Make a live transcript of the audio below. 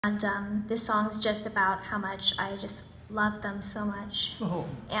And this song's just about how much I just love them so much. Oh.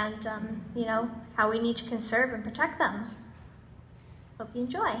 And, you know, how we need to conserve and protect them. Hope you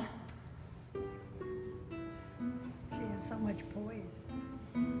enjoy. She has so much poise.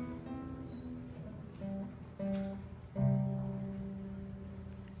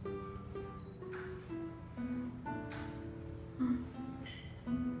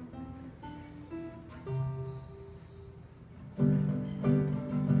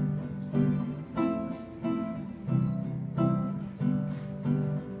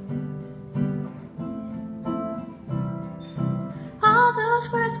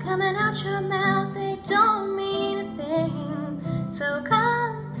 Words coming out your mouth, they don't mean a thing. So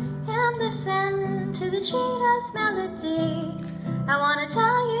come and listen to the cheetah's melody. I want to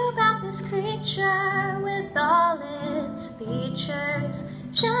tell you about this creature with all its features,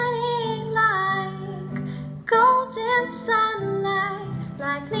 shining like golden sunlight,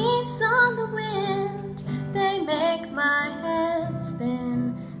 like leaves on the wind. They make my head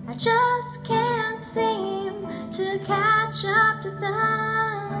spin. I just can't seem to catch up to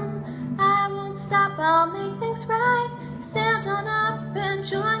them. I won't stop, I'll make things right. Stand on up and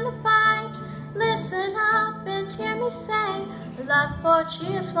join the fight. Listen up and hear me say, love for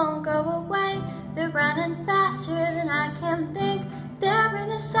cheetahs won't go away. They're running faster than I can think. They're in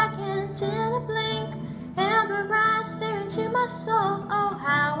a second, in a blink. Amber eyes stare into my soul. Oh,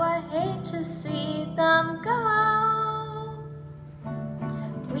 how I hate to see them go.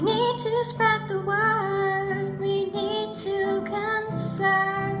 We need to spread the word. We need to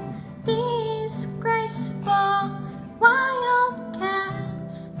conserve these graceful wild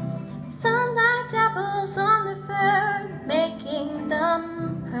cats. Sunlight dabbles on the fur, making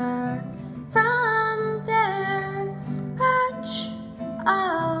them purr from their perch.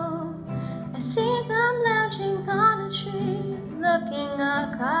 Oh, I see them lounging on a tree, looking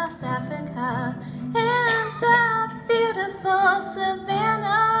across Africa and the beautiful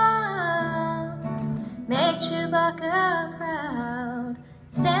savannah. Make Chewbacca proud.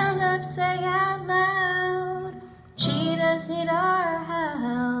 Stand up, say out loud. Cheetahs need our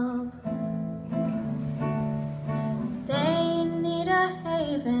help. They need a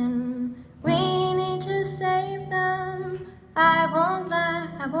haven. We need to save them. I won't lie,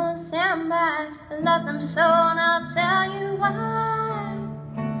 I won't stand by. I love them so, and I'll tell you why.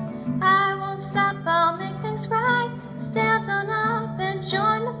 I won't stop, I'll make things right. Stand on up and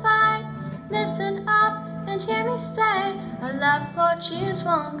join the fight. Listen up and hear me say, a love for cheetahs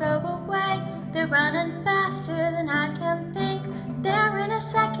won't go away. They're running faster than I can think. They're in a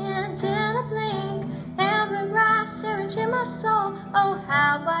second, in a blink. Amber eyes stare into my soul. Oh,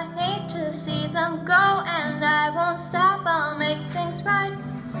 how I hate to see them go. And I won't stop, I'll make things right.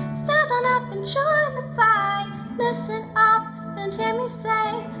 Stand on up and join the fight. Listen up and hear me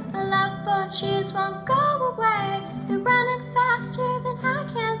say, a love for cheetahs won't go away. They're running faster than I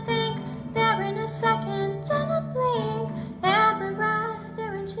can think. They're in a second, in a blink. Amber eyes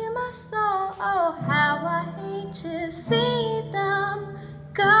stare into my soul. Oh, how I hate to see them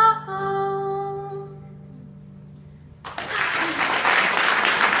go.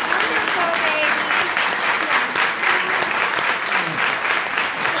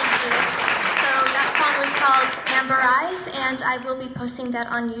 Amber Eyes, and I will be posting that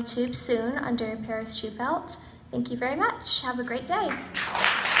on YouTube soon under Paris Shewfelt. Thank you very much. Have a great day.